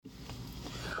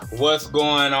What's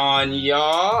going on,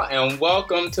 y'all? And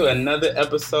welcome to another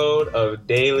episode of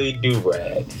Daily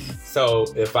Do-Rag. So,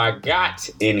 if I got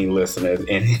any listeners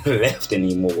and left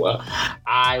anymore,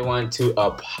 I want to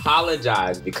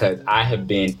apologize because I have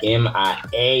been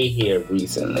MIA here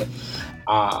recently.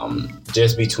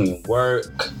 Just between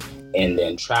work and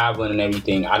then traveling and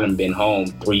everything, I done been home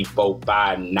 3, 4,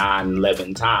 5, 9,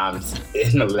 11 times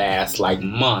in the last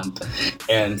month.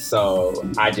 And so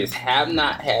I just have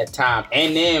not had time.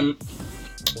 And then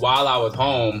while I was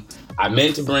home, I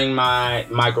meant to bring my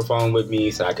microphone with me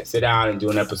so I could sit down and do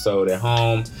an episode at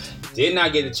home. Did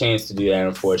not get a chance to do that,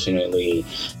 unfortunately.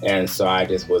 And so I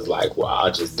just was like, well,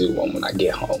 I'll just do one when I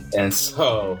get home. And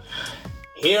so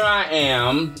here I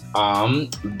am,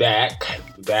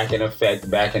 back in effect,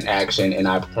 back in action, and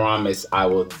I promise I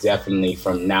will definitely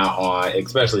from now on,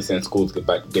 especially since school's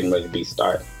getting ready to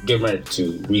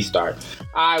restart,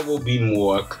 I will be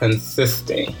more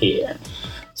consistent here.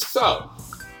 So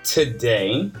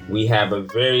today we have a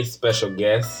very special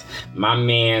guest, my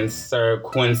man Sir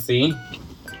Quincy.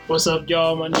 What's up,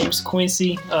 y'all? My name's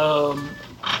Quincy.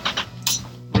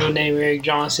 Real name Eric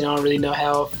Johnson. I don't really know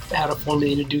how to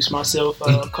formally introduce myself.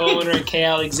 Co-owner of K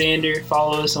Alexander.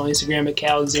 Follow us on Instagram at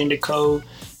KAlexanderCo_.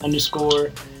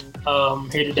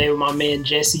 Here today with my man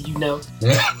Jesse. You know,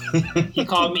 he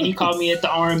called me at the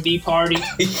R&B party.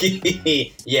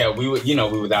 Yeah, we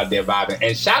was out there vibing.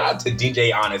 And shout out to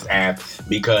DJ Honest App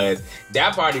because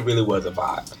that party really was a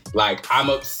vibe. Like,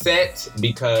 I'm upset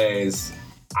because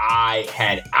I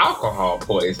had alcohol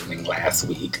poisoning last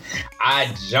week.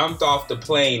 I jumped off the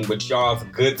plane with y'all's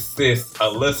good sis,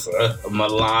 Alyssa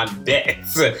Milan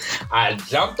Betts. I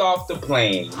jumped off the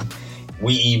plane.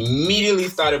 We immediately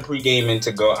started pre-gaming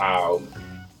to go out.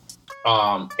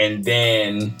 And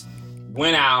then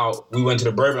went out. We went to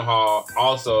the Bourbon Hall.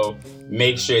 Also,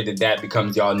 make sure that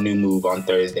becomes y'all new move on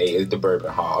Thursday is the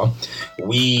Bourbon Hall.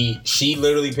 She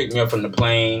literally picked me up from the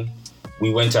plane.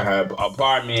 We went to her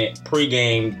apartment,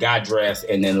 pre-game, got dressed,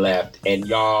 and then left. And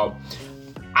y'all,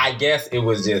 I guess it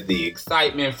was just the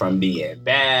excitement from being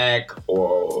back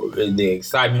or the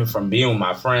excitement from being with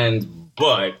my friends.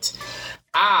 But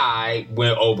I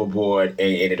went overboard and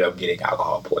ended up getting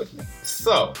alcohol poisoning.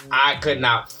 So I could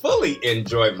not fully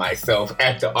enjoy myself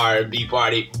at the R&B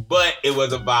party, but it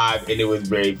was a vibe and it was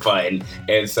very fun.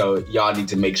 And so y'all need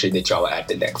to make sure that y'all are at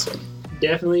the next one.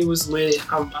 Definitely was lit.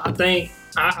 I think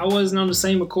I wasn't on the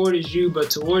same accord as you, but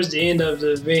towards the end of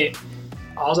the event,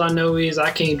 all I know is I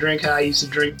can't drink how I used to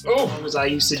drink as long as I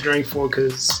used to drink for,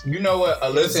 because you know what,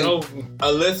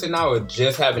 Alyssa and I were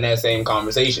just having that same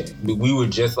conversation. We were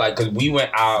just like, because we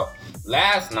went out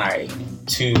last night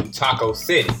to Taco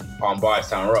City on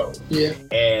Bardstown Road. Yeah.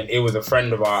 And it was a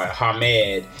friend of ours,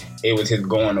 Hamed. It was his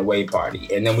going away party.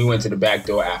 And then we went to the back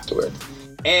door afterwards.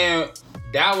 And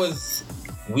that was,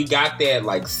 we got there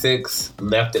at 6,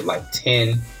 left at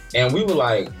 10. And we were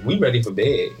like, we ready for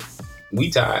bed. We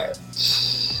tired.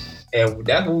 And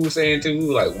that's what we were saying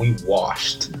too. We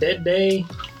washed. That day,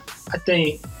 I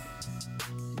think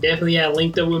definitely I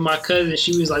linked up with my cousin.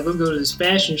 She was like, let's go to this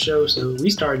fashion show. So we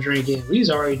started drinking. We was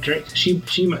already drinking. She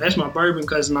that's my bourbon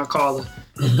cousin, I call her.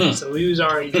 So we was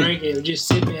already drinking. We just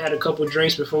sipping, had a couple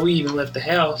drinks before we even left the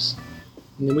house.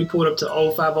 And then we pulled up to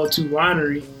 0502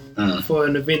 Winery for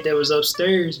an event that was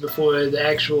upstairs before the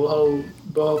actual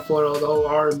the whole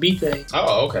R&B thing.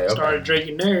 Oh, okay. Started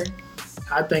drinking there.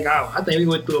 I think we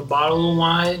went through a bottle of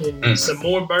wine and some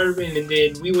more bourbon, and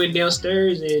then we went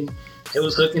downstairs and it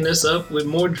was hooking us up with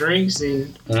more drinks.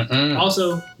 And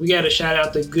also, we got to shout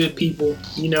out the good people.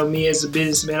 You know, me as a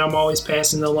businessman, I'm always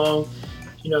passing along.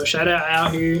 You know, shout out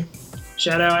Out Here,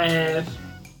 shout out Av,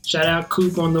 shout out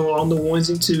Coop on the ones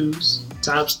and twos.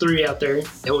 ×3 out there.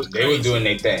 It was crazy. They were doing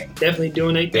their thing. Definitely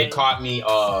doing their thing. They caught me.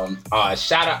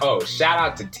 Shout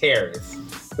out to Terrace,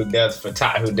 who does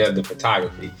the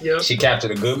photography. Yep. She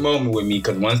captured a good moment with me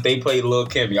because once they played Lil'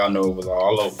 Kim, y'all know it was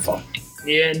all over for me.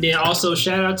 Yeah, and then also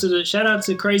shout out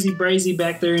to Crazy Brazy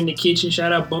back there in the kitchen.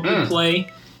 Shout out Bump and Play.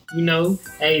 You know,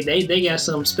 hey, they got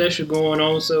something special going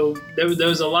on. So there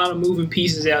was a lot of moving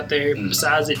pieces out there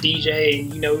besides the DJ.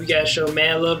 And, you know, we got to show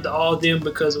mad love to all of them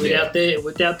because without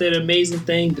that amazing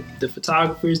thing, the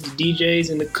photographers, the DJs,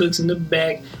 and the cooks in the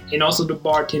back, and also the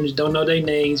bartenders, don't know their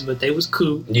names, but they was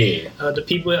cool. Yeah. The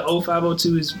people at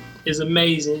 0502 is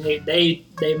amazing. They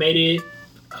made it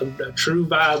a true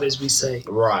vibe, as we say.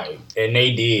 Right. And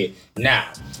they did.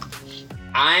 Now,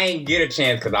 I ain't get a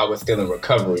chance because I was still in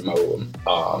recovery mode.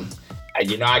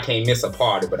 I can't miss a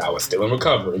party, but I was still in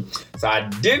recovery. So I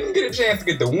didn't get a chance to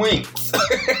get the winks,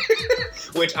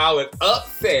 which I was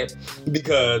upset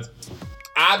because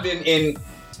I've been in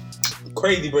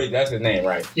Crazy Brazy, that's his name,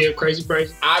 right? Yeah, Crazy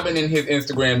Brazy. I've been in his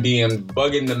Instagram DMs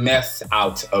bugging the mess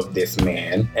out of this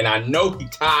man, and I know he's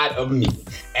tired of me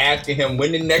asking him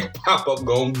when the next pop-up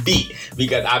gonna be,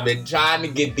 because I've been trying to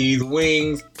get these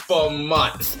wings for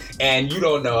months, and you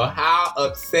don't know how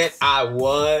upset I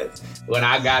was when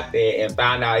I got there and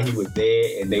found out he was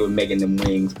there and they were making them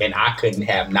wings, and I couldn't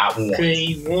have not one. Couldn't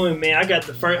eat one, man. I got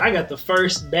the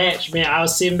first batch, man. I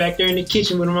was sitting back there in the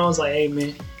kitchen with him. I was like, hey,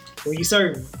 man, when you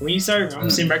serving?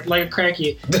 I'm sitting back like a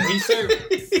crackhead. When you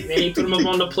serving? Man, he put them up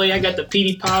on the plate. I got the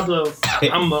P.D. Pablo.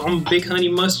 I'm a big honey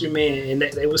mustard man, and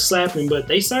they was slapping, but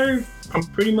they serve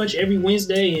pretty much every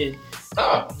Wednesday, and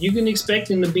you can expect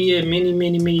them to be at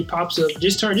many pops up.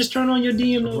 Just turn on your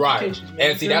DM notifications. Right, man.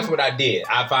 and see, that's what I did.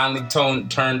 I finally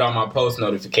turned on my post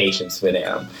notifications for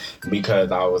them,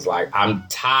 because I was like, I'm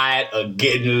tired of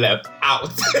getting left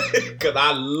out, because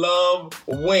I love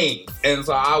wings, and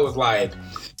so I was like,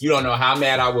 you don't know how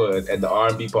mad I was at the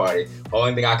R&B party.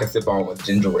 Only thing I could sip on was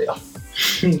ginger ale.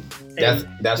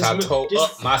 That's how toe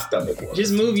up my stomach was.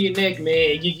 Just move your neck,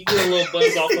 man. You get a little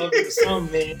buzz off of it or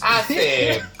something, man.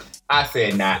 I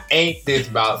said, nah, ain't this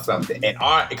about something? And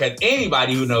because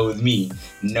anybody who knows me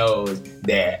knows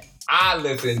that I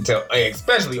listen to,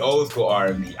 especially old school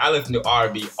R&B, I listen to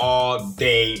R&B all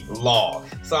day long.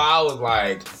 So I was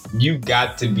like, you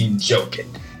got to be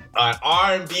joking. An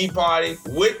R&B party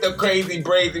with the Crazy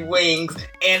Brazy wings,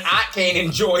 and I can't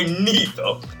enjoy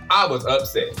neither. I was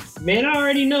upset. Man, I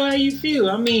already know how you feel.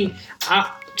 I mean,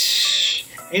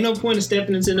 ain't no point in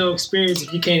stepping into no experience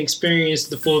if you can't experience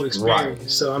the full experience. Right.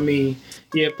 So, I mean,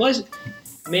 yeah, plus,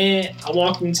 man,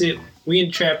 we in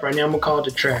the trap right now. I'm going to call it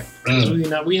the trap. We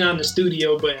not in the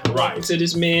studio, but I walk into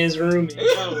this man's room and,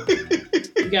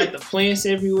 he got the plants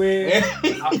everywhere.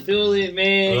 I feel it,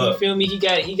 man. You feel me? He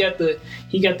got the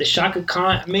Shaka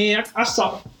Khan. Man, I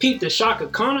peeped the Shaka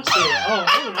Khan. I said,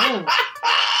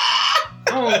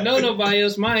 I don't know nobody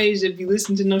else my age that be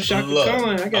listening to no Shaka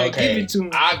Khan. I gotta give it to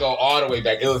him. I go all the way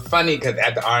back. It was funny because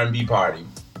at the R&B party,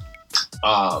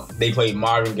 they played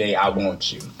Marvin Gaye, I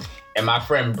Want You. And my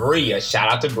friend Bria,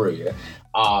 shout out to Bria,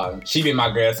 she been my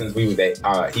girl since we was at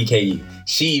EKU.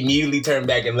 She immediately turned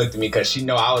back and looked at me because she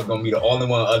knew I was going to be the only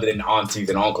one other than the aunties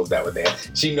and uncles that were there.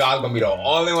 She knew I was going to be the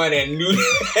only one that knew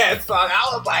that song.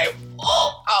 I was like,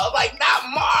 not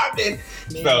Marvin.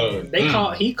 Man,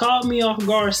 so he called me off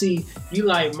guard. See, you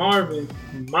like Marvin.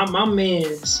 My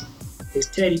man's is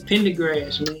Teddy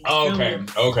Pendergrass, man.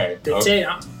 Okay.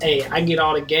 Teddy, I get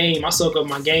all the game. I soak up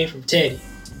my game from Teddy.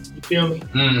 You feel me?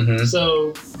 Mm-hmm.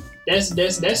 So that's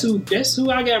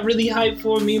who I got really hyped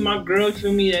for. Me and my girl, you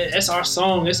feel me? That's our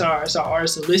song. That's our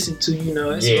artist to listen to. You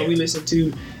know, that's what we listen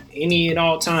to any and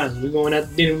all times. We're going out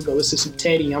to dinner. We go listen to some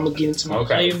Teddy. I'm gonna get into my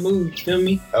player mood. You feel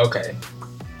me? Okay.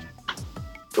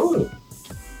 Ooh.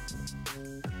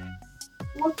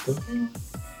 What the hell?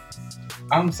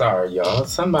 I'm sorry, y'all.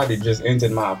 Somebody just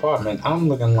entered my apartment. I'm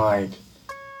looking like,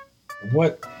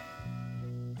 what?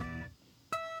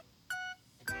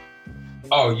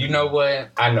 Oh, you know what?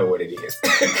 I know what it is.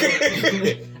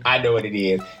 I know what it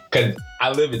is. Because I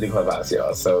live in the clubhouse,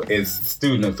 y'all. So it's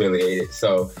student affiliated.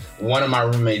 So one of my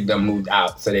roommates done moved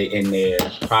out. So they in there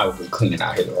probably cleaning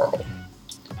out his room.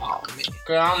 Oh, man.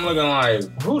 Because I'm looking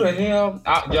like, who the hell?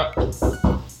 Dad?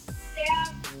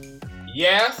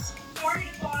 Yes? Sorry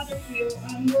to bother you.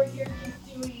 We're here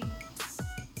just doing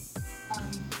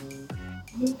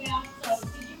move out. So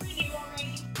did you renew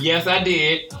already? Yes, I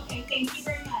did. Okay, thank you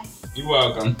very much. You're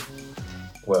welcome.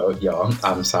 Well, y'all,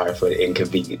 I'm sorry for the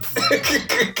inconvenience.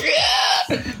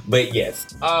 But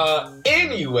yes.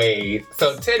 Anyway,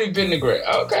 so Teddy Pendergrass.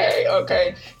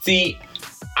 Okay. See,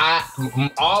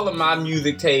 all of my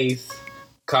music tastes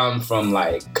come from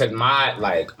cause my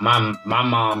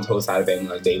mom's whole side of the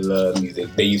family, they love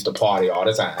music. They used to party all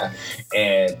the time.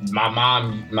 And my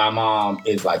mom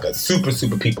is like a super,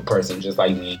 super people person, just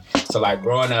like me. So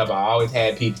growing up, I always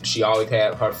had people, she always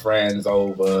had her friends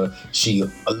over. She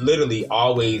literally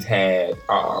always had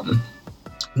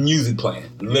music playing,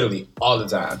 literally all the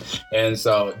time. And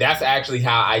so that's actually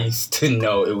how I used to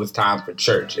know it was time for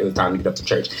church. It was time to get up to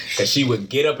church. Because she would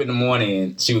get up in the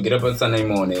morning, she would get up on Sunday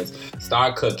mornings,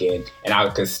 start cooking, and I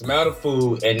could smell the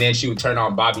food, and then she would turn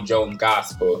on Bobby Jones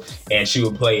gospel, and she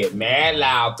would play it mad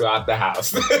loud throughout the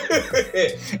house.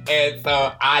 And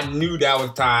so I knew that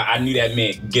was time. I knew that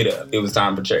meant get up. It was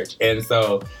time for church. And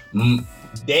so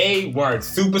they weren't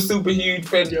super, super huge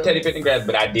Teddy Pendergrass,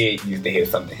 but I did used to hear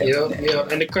something. Yeah.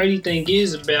 And the crazy thing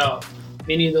is about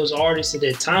many of those artists at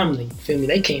that time, like, feel me,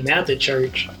 they came out the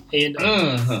church. And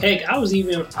heck,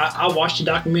 I watched a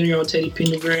documentary on Teddy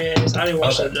Pendergrass. I didn't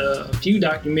watch a few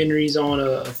documentaries on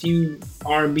a few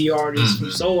R&B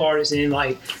artists, soul artists, and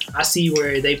like I see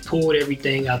where they pulled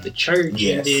everything out the church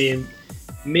and then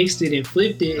mixed it and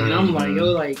flipped it, and I'm like, yo,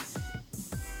 like,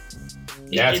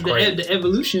 the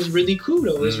evolution is really cool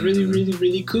though. It's really, really,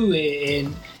 really cool,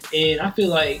 and I feel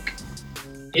like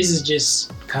this is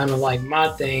just kind of like my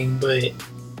thing, but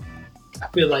I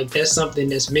feel like that's something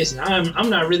that's missing. I'm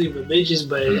not really religious,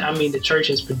 but I mean, the church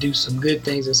has produced some good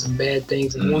things and some bad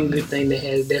things, and one good thing that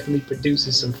has definitely produced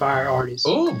is some fire artists.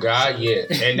 Oh God, yeah.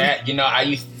 And that, I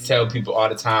used to tell people all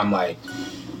the time, like,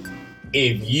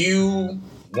 if you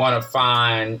want to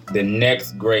find the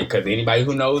next great, because anybody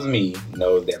who knows me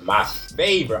knows that my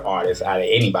favorite artist out of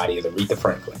anybody is Aretha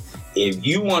Franklin. If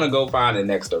you want to go find the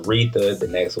next Aretha, the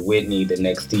next Whitney, the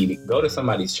next Stevie, go to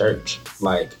somebody's church.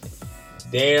 Like,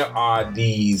 there are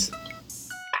these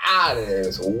out of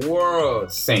this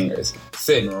world singers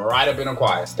sitting right up in a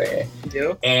choir stand.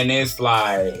 Yep. And it's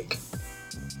like,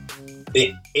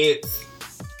 it's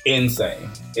insane.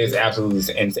 It's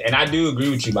absolutely insane. And I do agree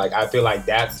with you. Like, I feel like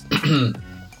that's...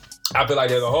 I feel like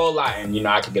there's a whole lot, and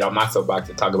I could get on my soapbox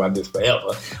and talk about this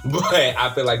forever, but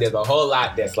I feel like there's a whole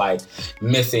lot that's like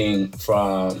missing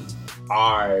from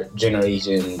our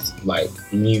generation's like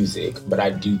music. But I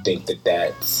do think that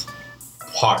that's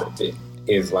part of it.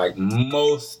 Is like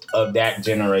most of that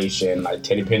generation, like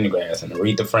Teddy Pendergrass and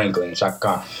Aretha Franklin and Chaka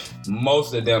Khan,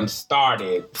 most of them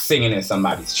started singing in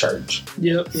somebody's church.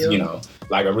 Yep.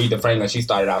 Like Aretha Franklin, she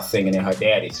started out singing in her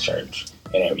daddy's church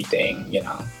and everything.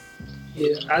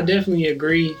 Yeah, I definitely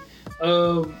agree.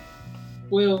 Well,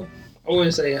 I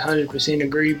wouldn't say 100%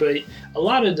 agree, but a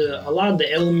lot of the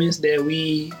elements that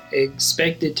we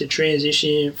expected to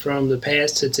transition from the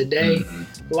past to today,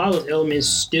 a lot of those elements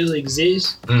still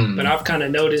exist. But I've kind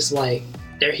of noticed like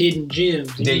they're hidden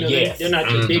gems. They're not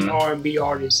your big R&B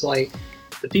artists. Like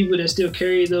the people that still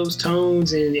carry those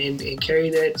tones and carry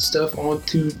that stuff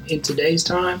in today's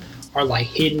time are like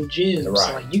hidden gems.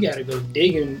 Right. Like you got to go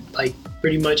digging like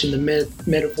pretty much in the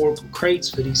metaphorical crates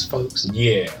for these folks.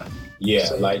 Yeah.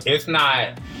 So, like it's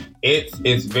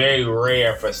very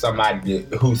rare for somebody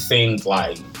who sings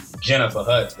like Jennifer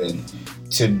Hudson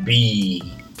to be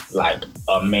like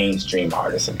a mainstream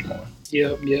artist anymore.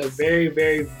 Yeah, very,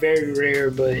 very, very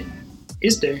rare, but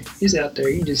it's there. It's out there.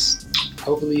 You just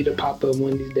hopefully it'll pop up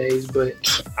one of these days.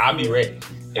 But I'll be ready.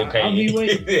 Okay, I'll be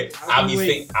waiting.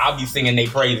 I'll be singing their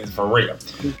praises for real.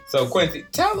 So Quincy,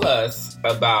 tell us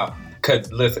about.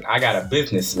 Because, listen, I got a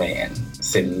businessman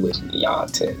sitting with me on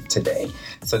today.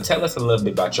 So tell us a little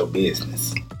bit about your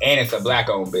business. And it's a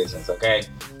Black-owned business, okay?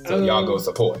 So y'all go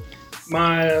support.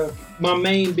 My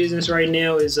main business right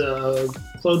now is a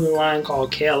clothing line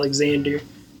called K. Alexander.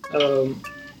 And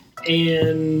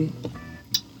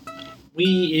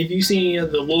if you see any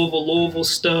of the Louisville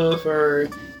stuff or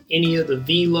any of the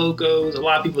V logos, a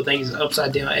lot of people think it's an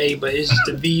upside down A, but it's just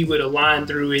a V with a line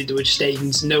through it which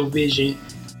states no vision.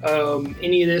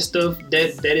 Any of that stuff,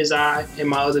 that is I and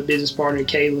my other business partner,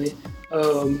 Kaylin.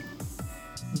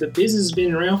 The business has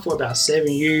been around for about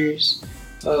 7 years.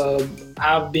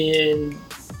 I've been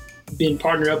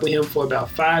partnered up with him for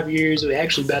about 5 years. We're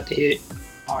actually about to hit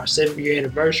our 7-year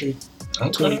anniversary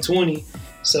in 2020.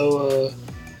 So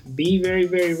be very,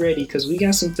 very ready because we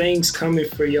got some things coming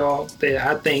for y'all that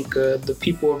I think the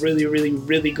people are really, really,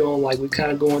 really going like. We're kind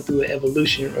of going through an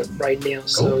evolution right now.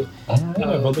 So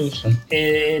evolution.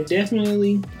 And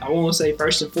definitely, I want to say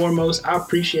first and foremost, I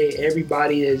appreciate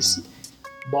everybody that's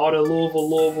bought a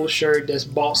Louisville shirt, that's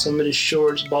bought some of the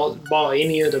shorts, bought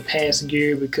any of the past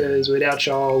gear, because without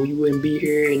y'all, we wouldn't be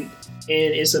here. And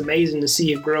it's amazing to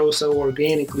see it grow so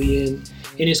organically, and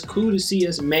it's cool to see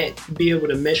us be able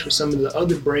to mesh with some of the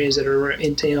other brands that are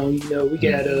in town. We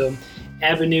got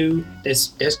Avenue,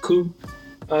 that's cool.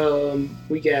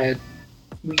 We got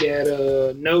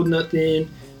Know Nothing.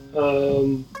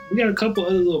 We got a couple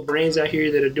other little brands out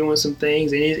here that are doing some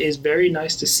things, and it's very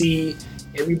nice to see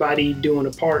everybody doing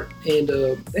a part. And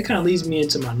that kind of leads me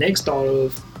into my next thought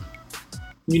of,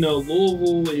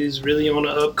 Louisville is really on the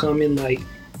upcoming. Like,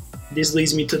 this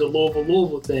leads me to the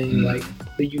Louisville thing, like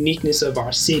the uniqueness of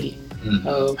our city,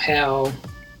 of how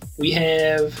we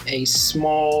have a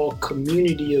small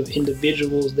community of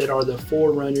individuals that are the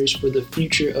forerunners for the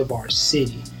future of our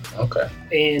city. Okay.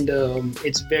 And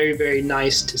it's very, very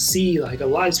nice to see. Like, a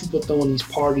lot of people throwing these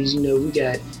parties. We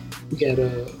got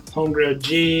a Homegirl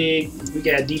Jig. We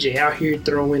got DJ out here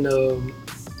throwing the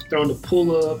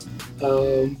pull up.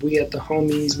 We got the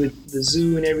homies with the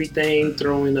zoo and everything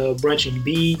throwing brunch and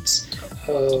beats.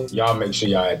 Y'all make sure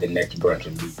y'all at the next brunch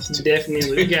and beats too.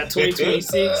 Definitely. We got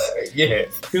 2026.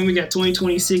 Yes. Then we got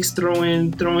 2026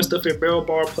 throwing stuff at Barrel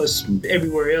Bar plus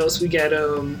everywhere else. We got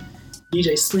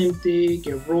DJ Slim Thick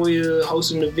and Roya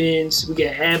hosting events. We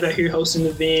got Ab out here hosting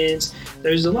events.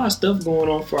 There's a lot of stuff going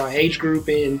on for our age group,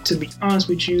 and to be honest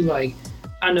with you, like,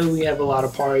 I know we have a lot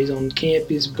of parties on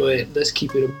campus, but let's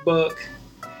keep it a buck.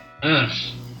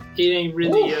 It ain't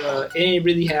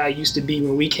really how it used to be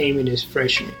when we came in as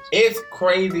freshmen. It's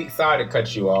crazy. Sorry to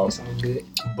cut you off. It's all good.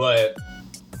 But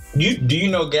do you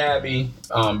know Gabby,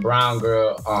 Brown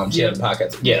Girl? She had a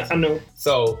podcast. Yes. Yeah, I know.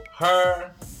 So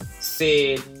her,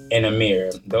 Sid, and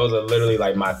Amir, those are literally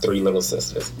like my three little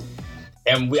sisters.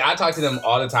 And I talk to them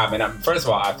all the time. And first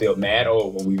of all, I feel mad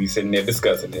old when we be sitting there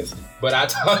discussing this. But I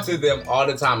talk to them all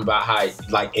the time about how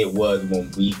like it was when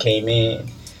we came in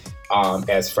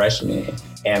as freshmen.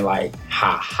 And like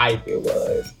how hype it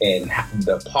was and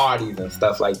the parties and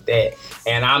stuff like that.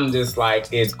 And I'm just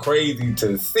like, it's crazy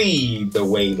to see the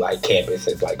way like campus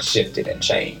has like shifted and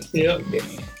changed. Yep.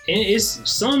 And it's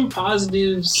some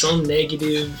positive, some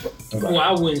negative. Right. Well, I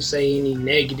wouldn't say any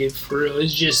negative for real.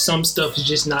 It's just some stuff is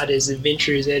just not as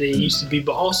adventurous as it used to be.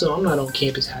 But also, I'm not on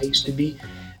campus how I used to be.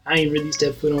 I ain't really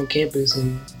stepped foot on campus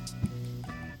and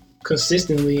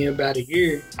consistently in about a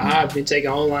year. I've been taking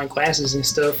online classes and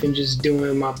stuff and just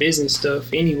doing my business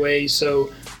stuff anyway.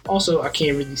 So also I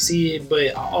can't really see it,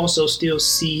 but I also still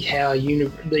see how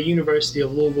the University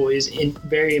of Louisville is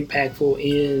very impactful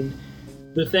in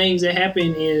the things that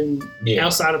happen in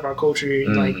outside of our culture,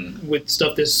 like with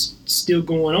stuff that's still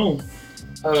going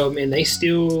on. And they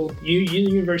still,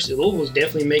 University of Louisville is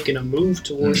definitely making a move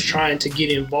towards trying to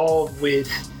get involved with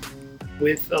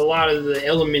a lot of the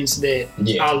elements that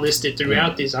I listed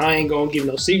throughout this. I ain't gonna give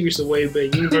no secrets away,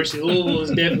 but University of Louisville is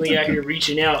definitely out here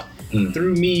reaching out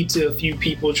through me to a few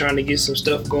people trying to get some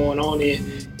stuff going on.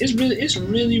 And it's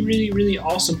really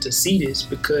awesome to see this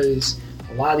because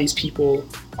a lot of these people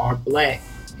are Black,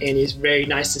 and it's very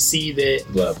nice to see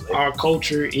that our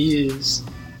culture is.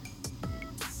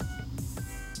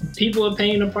 People are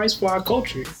paying the price for our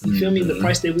culture. You feel me? The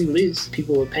price that we list,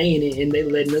 people are paying it, and they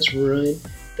letting us run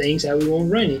things how we want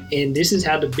to run it. And this is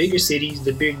how the bigger cities,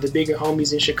 the bigger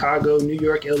homies in Chicago, New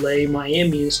York, LA,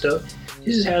 Miami and stuff,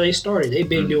 this is how they started. They've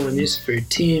been doing this for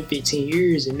 10, 15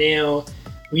 years, and now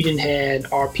we done had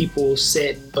our people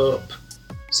set up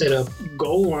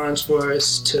goal lines for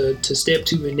us to step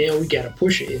to, and now we got to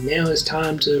push it. And now it's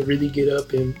time to really get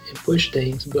up and push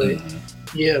things. But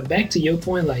yeah, back to your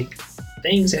point, like,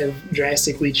 things have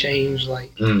drastically changed.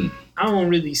 Like, I don't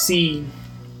really see,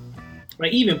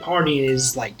 like, even partying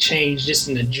is like changed just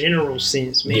in a general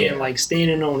sense, man. Yeah. Like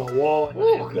standing on a wall and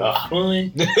having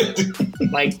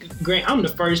fun. Like, Grant, I'm the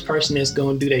first person that's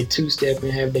gonna do their two-step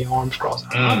and have their arms crossed.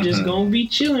 I'm just gonna be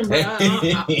chilling, bro,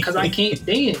 because I can't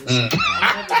dance. I'm gonna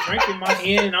have a drink in my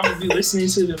hand and I'm gonna be listening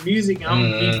to the music and I'm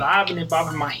gonna be vibing and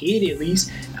bobbing my head at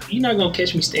least. You're not gonna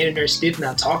catch me standing there stiff,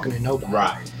 not talking to nobody.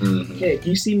 Right. Heck,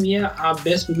 you see me out, I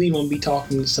best believe I'm gonna be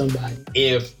talking to somebody.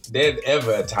 If there's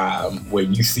ever a time where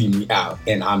you see me out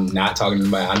and I'm not talking to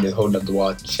anybody, I'm just holding up the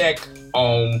wall, check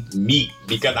on me,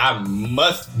 because I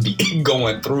must be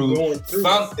going through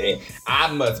something.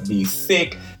 I must be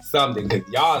sick, something, because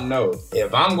y'all know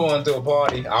if I'm going to a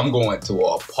party, I'm going to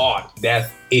a party.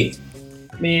 That's it.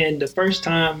 Man, the first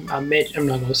time I met you, I'm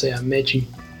not gonna say I met you.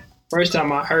 First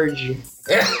time I heard you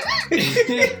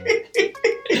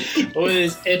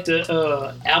was at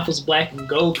the Apples Black and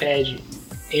Gold pageant,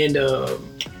 and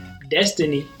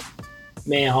Destiny,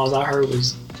 man, all I heard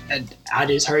was, I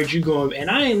just heard you going, and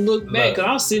I ain't looked back because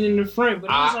I was sitting in the front, but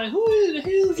I was like, who the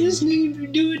hell is this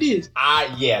nigga doing this?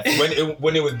 Yes,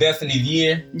 when it was Destiny's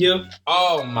year. Yep.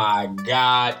 Oh my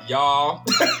God, y'all.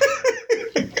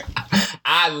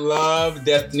 I love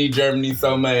Destiny Germany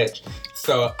so much.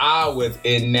 So I was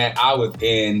in the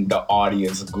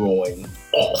audience going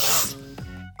off.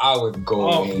 I was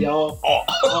going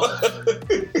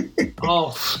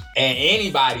off. And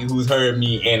anybody who's heard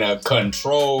me in a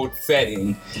controlled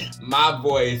setting, my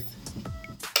voice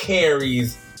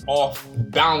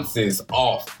bounces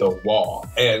off the wall.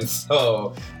 And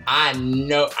so I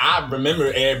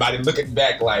remember everybody looking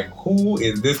back like, who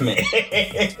is this man?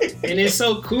 And it's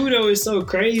so cool though, it's so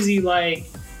crazy, like,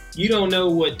 you don't know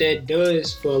what that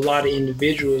does for a lot of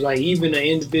individuals. Like, even an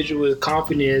individual as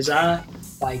confident as I,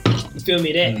 like, you feel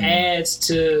me? That adds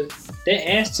to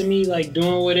me, like,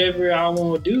 doing whatever I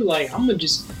want to do. Like, I'm gonna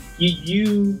just,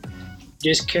 you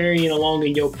just carrying along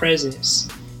in your presence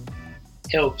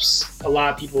helps a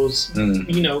lot of people's,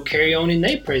 carry on in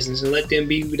their presence and let them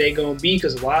be who they gonna be.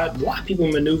 Because a lot of people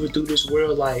maneuver through this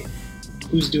world like,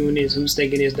 who's doing this, who's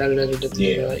thinking this,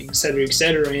 et cetera, et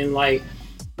cetera. And like,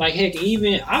 Like, heck,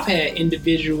 even I've had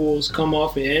individuals come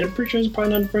off, and I'm pretty sure it's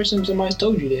probably not the first time somebody's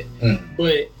told you that,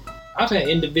 but I've had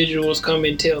individuals come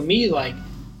and tell me, like,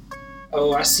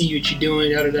 oh, I see what you're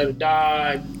doing, yada,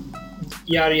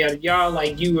 yada, yada,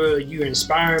 like, you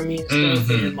inspire me and stuff,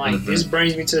 and, like, this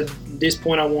brings me to this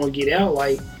point I want to get out,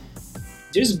 like,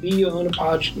 just be your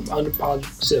unapologetic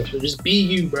self. So just be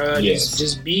you, bro. Yes.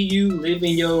 Just be you, live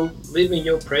in your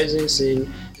presence, and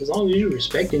as long as you're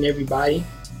respecting everybody,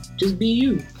 just be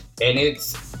you. And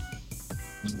it's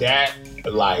that,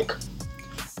 like,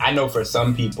 I know for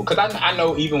some people, because I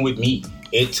know even with me,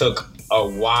 it took a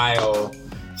while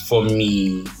for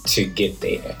me to get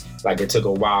there. Like, it took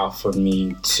a while for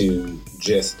me to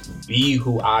just be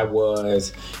who I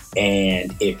was.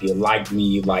 And if you liked me,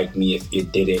 you liked me. If you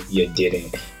didn't, you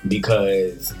didn't.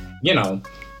 Because, you know,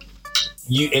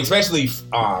 you especially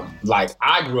like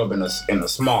I grew up in a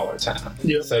smaller town.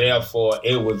 Yeah. So therefore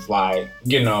it was like,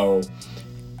 you know,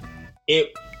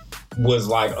 it was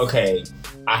like, okay,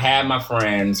 I had my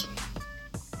friends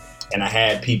and I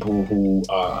had people who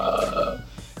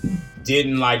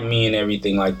didn't like me and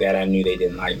everything like that. I knew they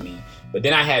didn't like me. But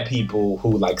then I had people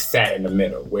who like sat in the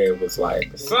middle where it was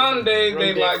like, some days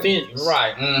they like me.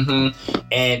 Right.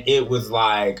 And it was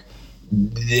like,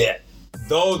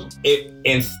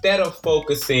 instead of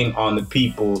focusing on the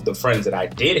people, the friends that I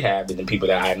did have and the people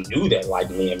that I knew that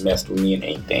liked me and messed with me and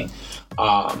anything,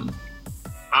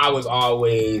 I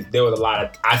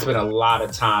spent a lot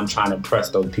of time trying to impress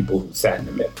those people who sat in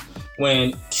the middle.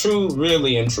 When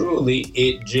really and truly,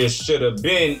 it just should have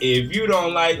been, if you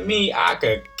don't like me, I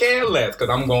could care less, because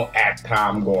I'm going to act how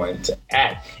I'm going to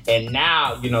act. And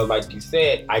now, you know, like you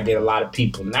said, I get a lot of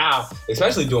people now,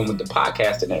 especially doing with the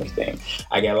podcast and everything,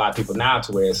 I get a lot of people now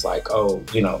to where it's like, oh,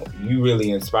 you know, you really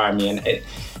inspire me.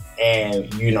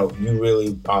 And you know, you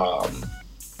really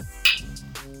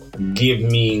give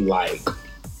me, like,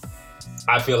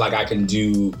 I feel like I can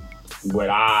do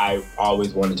what I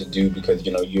always wanted to do, because,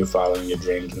 you know, you're following your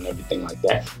dreams and everything like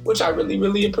that, which I really,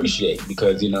 really appreciate,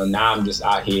 because, you know, now I'm just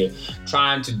out here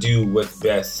trying to do what's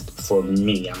best for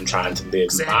me. I'm trying to live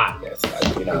my best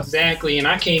life, you know. Exactly. And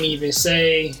I can't even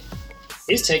say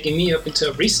it's taken me up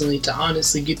until recently to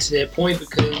honestly get to that point,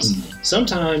 because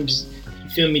sometimes, you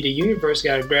feel me, the universe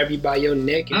got to grab you by your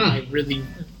neck and like really,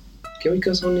 can we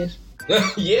cuss on this?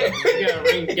 Yeah.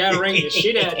 You gotta ring the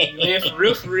shit out of you, man,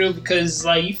 for real, because,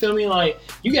 like, you feel me, like,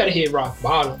 you gotta hit rock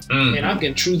bottom, and I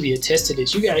can truly attest to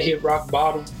this. You gotta hit rock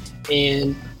bottom,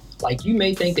 and, like, you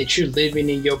may think that you're living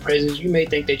in your presence, you may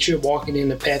think that you're walking in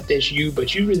the path that's you,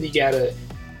 but you really gotta,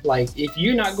 like, if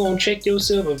you're not gonna check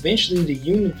yourself, eventually the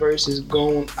universe is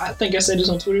going, I think I said this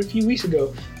on Twitter a few weeks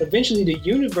ago, eventually the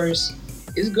universe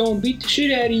is gonna beat the shit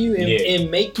out of you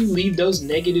and make you leave those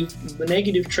negative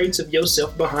traits of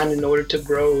yourself behind in order to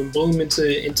grow and bloom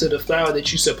into the flower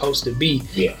that you're supposed to be.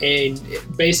 Yeah. And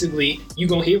basically, you're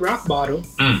gonna hit rock bottom,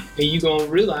 and you're gonna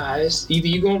realize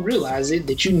it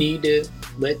that you need to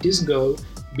let this go,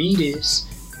 be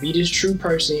this true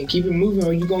person, and keep it moving,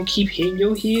 or you're gonna keep hitting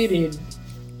your head and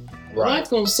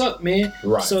life's gonna suck, man.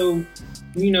 Right. So,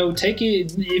 you know, take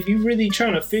it, if you're really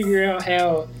trying to figure out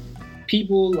how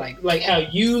people like how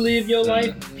you live your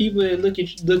life, people that look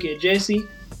at Jesse,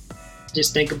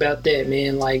 just think about that,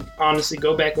 man. Like, honestly,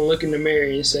 go back and look in the mirror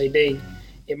and say, dang,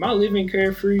 am I living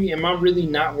carefree? Am I really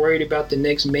not worried about the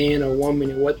next man or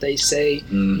woman and what they say?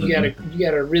 You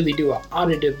gotta really do an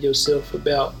audit of yourself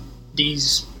about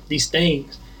these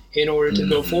things in order to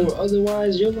go forward.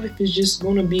 Otherwise, your life is just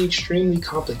gonna be extremely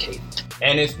complicated.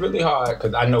 And it's really hard,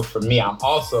 because I know for me, I'm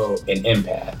also an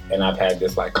empath, and I've had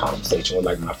this like conversation with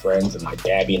like my friends and like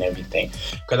Gabby and everything,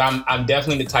 because I'm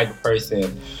definitely the type of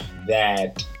person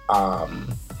that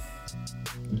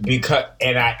because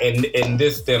and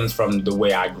this stems from the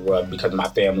way I grew up, because my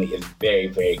family is very,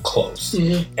 very close,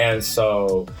 and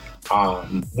so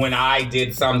when I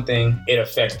did something, it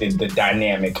affected the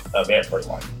dynamic of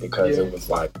everyone, because it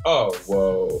was like, oh,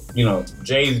 well, you know,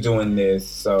 Jay's doing this,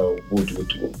 so woo.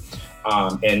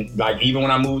 And like, even when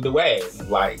I moved away,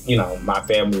 like, you know, my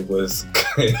family was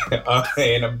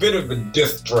in a bit of a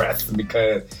distress,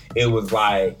 because it was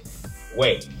like,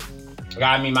 wait,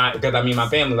 my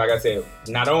family, like I said,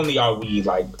 not only are we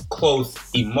like close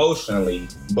emotionally,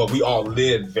 but we all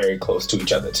live very close to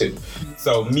each other too.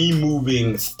 So me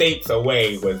moving states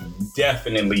away was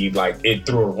definitely like, it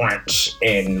threw a wrench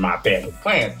in my family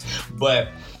plans. But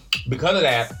because of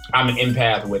that, I'm an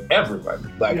empath with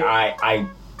everyone. Like,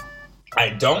 I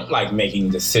don't like making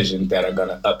decisions that are going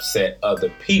to upset other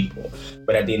people.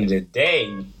 But at the end of the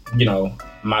day, you know,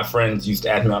 my friends used to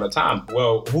ask me all the time,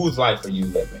 well, whose life are you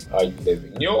living? Are you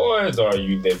living yours or are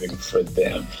you living for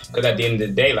them? Because at the end of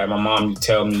the day, like my mom used to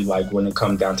tell me, like when it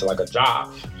comes down to like a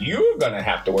job, you're going to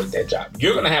have to work that job.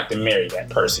 You're going to have to marry that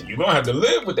person. You're going to have to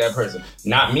live with that person,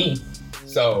 not me.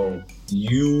 So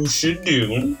you should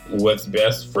do what's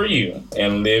best for you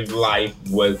and live life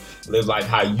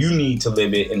how you need to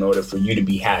live it in order for you to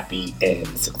be happy and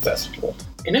successful.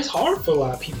 And that's hard for a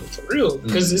lot of people, for real,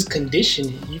 because it's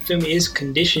conditioning. You feel me? It's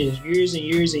conditioning years and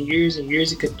years and years and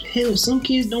years. Hell, some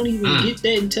kids don't even get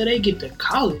that until they get to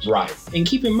college. Right. And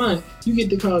keep in mind, you get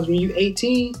to college when you're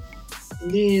 18,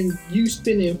 and then you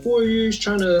spending 4 years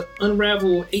trying to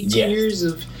unravel 18 years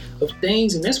of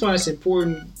things, and that's why it's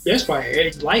important. That's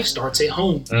why life starts at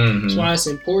home. That's why it's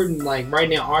important. Like right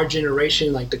now, our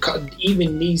generation, like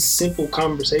even these simple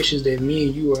conversations that me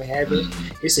and you are having,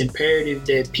 it's imperative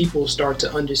that people start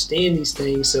to understand these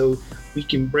things so we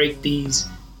can break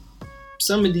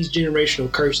some of these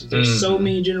generational curses. There's so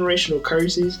many generational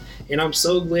curses, and I'm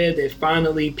so glad that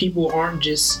finally people aren't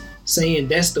just saying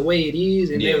that's the way it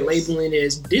is, and they're labeling it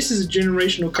as this is a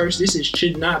generational curse.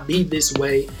 Should not be this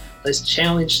way. Let's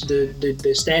challenge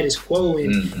the status quo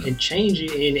and change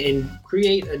it and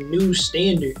create a new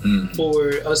standard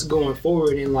for us going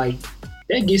forward. And like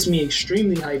that gets me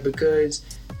extremely hyped because,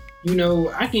 you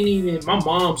know, my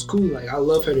mom's cool. Like I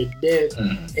love her to death.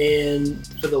 And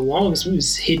for the longest we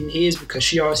was hitting his because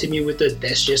she always hit me with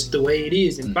that's just the way it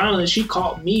is. And finally she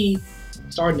caught me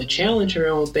starting to challenge her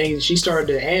on things. And she started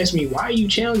to ask me, why are you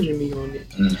challenging me on it?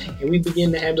 And we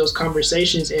began to have those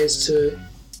conversations as to,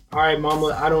 all right,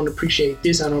 mama, I don't appreciate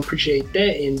this, I don't appreciate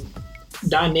that, and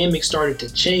dynamics started to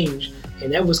change,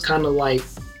 and that was kind of like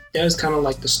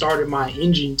the start of my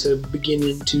engine to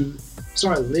beginning to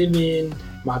start living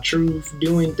my truth,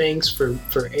 doing things for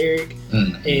Eric,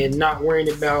 and not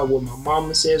worrying about what my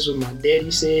mama says, what my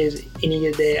daddy says, any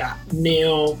of that.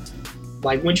 Now,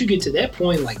 like once you get to that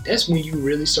point, like that's when you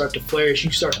really start to flourish.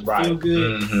 You start to feel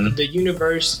good. The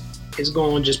universe is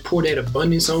going to just pour that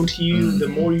abundance onto you. The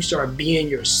more you start being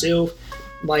yourself,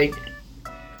 like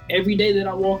every day that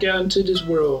I walk out into this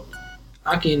world,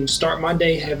 I can start my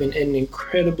day having an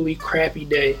incredibly crappy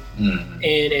day.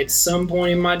 And at some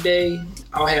point in my day,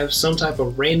 I'll have some type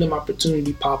of random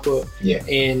opportunity pop up.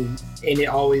 And it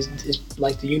always is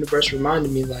like the universe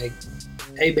reminded me like,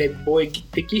 hey baby boy,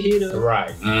 pick your head up.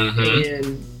 Right.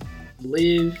 And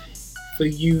live for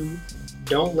you.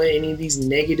 Don't let any of these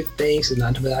negative things, and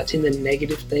 9 times out of 10, the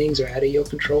negative things are out of your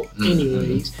control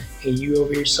anyways, and you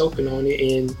over here soaking on it,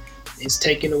 and it's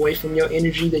taking away from your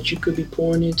energy that you could be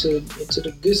pouring into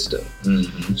the good stuff.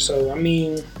 So, I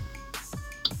mean,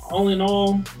 all in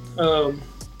all,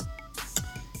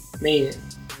 man,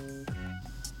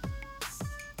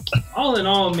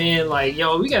 like,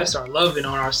 yo, we gotta start loving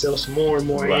on ourselves more and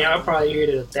more. And y'all probably heard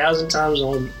it 1,000 times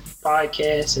on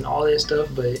podcasts and all that stuff,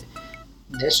 but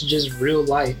that's just real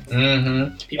life.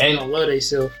 People don't love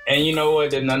themselves. And you know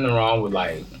what? There's nothing wrong with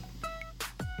like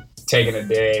taking a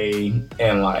day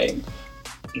and like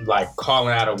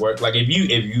calling out of work. Like if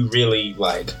you really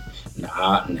like,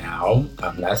 now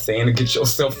I'm not saying to get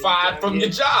yourself fired from your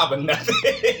job or nothing.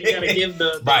 You gotta give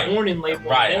the warning label.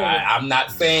 Right. I'm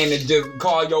not saying to just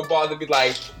call your boss and be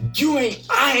like,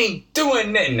 I ain't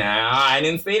doing that. Nah, I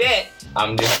didn't say that.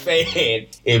 I'm just saying,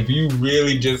 if you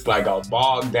really just like are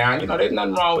bogged down, you know, there's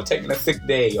nothing wrong with taking a sick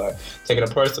day or taking a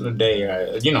personal day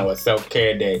or, you know, a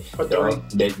self-care day.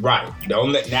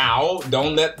 Don't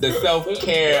let the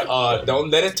self-care, don't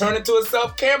let it turn into a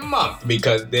self-care month,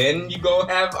 because then you gonna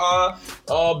have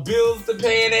bills to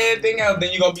pay and everything else.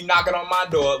 Then you're gonna be knocking on my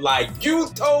door like, you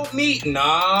told me.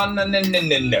 No.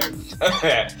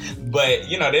 But,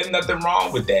 you know, there's nothing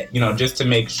wrong with that, you know, just to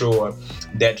make sure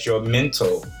that your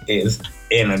mental is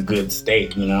in a good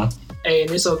state, you know? Hey,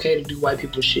 and it's okay to do white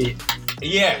people shit.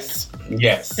 Yes.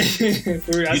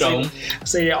 For real, I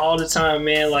say that all the time,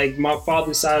 man. Like, my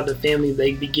father's side of the family,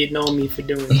 they be getting on me for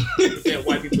doing that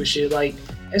white people shit. Like,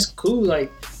 that's cool.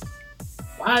 Like,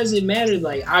 why does it matter?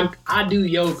 Like, I do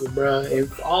yoga, bro,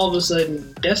 and all of a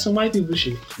sudden, that's some white people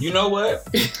shit. You know what?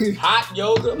 Hot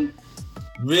yoga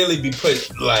really be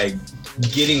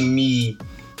getting me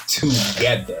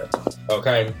together,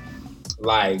 okay?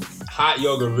 Like, hot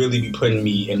yoga really be putting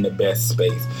me in the best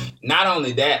space. Not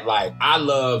only that, like, I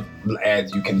love,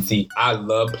 as you can see, I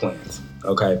love plants,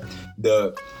 okay?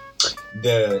 The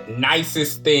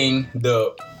nicest thing,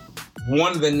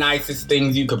 one of the nicest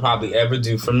things you could probably ever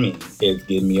do for me is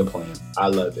give me a plant. I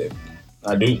love it.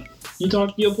 I do. You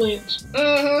talk to your plants?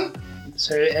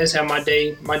 So that's how my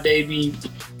day be.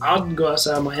 I'll go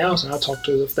outside my house and I'll talk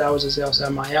to the flowers that's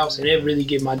outside my house, and it really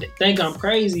get my day. Think I'm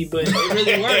crazy, but it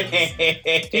really works.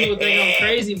 People think I'm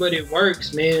crazy, but it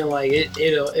works, man. Like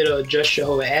it'll adjust your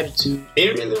whole attitude.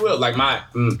 It really will. Like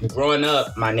growing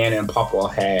up, my nana and papa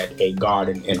had a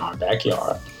garden in our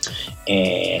backyard,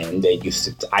 and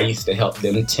I used to help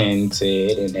them tend to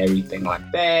it and everything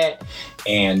like that.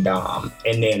 And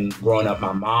then growing up,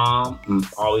 my mom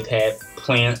always had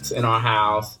plants in our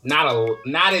house. Not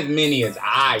as many as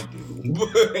I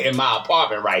do in my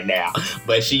apartment right now,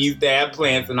 but she used to have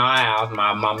plants in our house.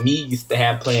 My mommy used to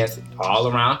have plants all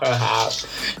around her house,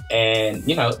 and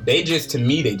they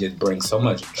just bring so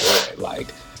much joy.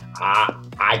 Like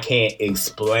I can't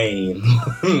explain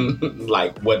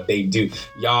like what they do.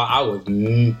 Y'all, I was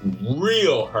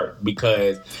real hurt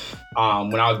because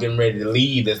when I was getting ready to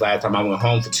leave this last time, I went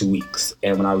home for 2 weeks.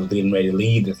 And when I was getting ready to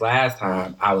leave this last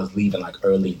time, I was leaving like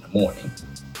early in the morning.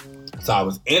 So I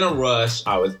was in a rush,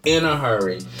 I was in a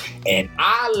hurry, and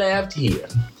I left here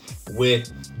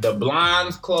with the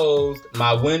blinds closed,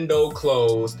 my window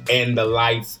closed, and the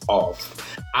lights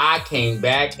off. I came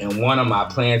back and one of my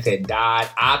plants had died.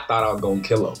 I thought I was going to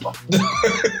kill them.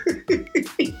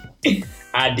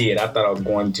 I did. I thought I was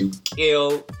going to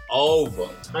kill over.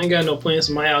 I ain't got no plants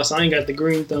in my house. I ain't got the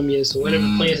green thumb yet, so whatever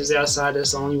plants is outside,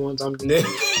 that's the only ones I'm doing.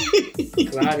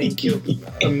 Cause I didn't kill a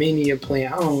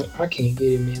plant. I can't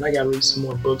get it, man. I gotta read some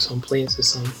more books on plants or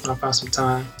something. I'll find some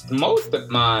time. Most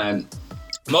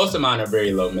of mine are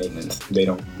very low maintenance. They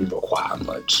don't require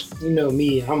much. You know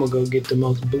me, I'm gonna go get the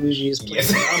most bougiest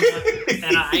plants.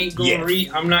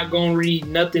 Yes. I'm not gonna read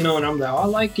nothing on. I'm like, all I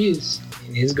like is,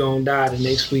 and it's gonna die the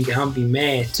next week. I'm gonna be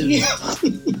mad too.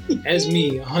 That's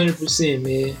me, 100%,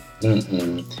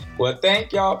 man. Well,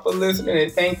 thank y'all for listening,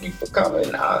 and thank you for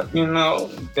coming out.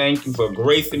 Thank you for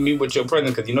gracing me with your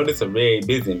presence, because this is a very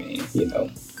busy man.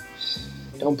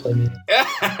 Don't play me.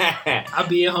 I'll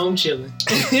be at home chilling.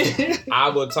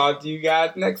 I will talk to you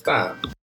guys next time.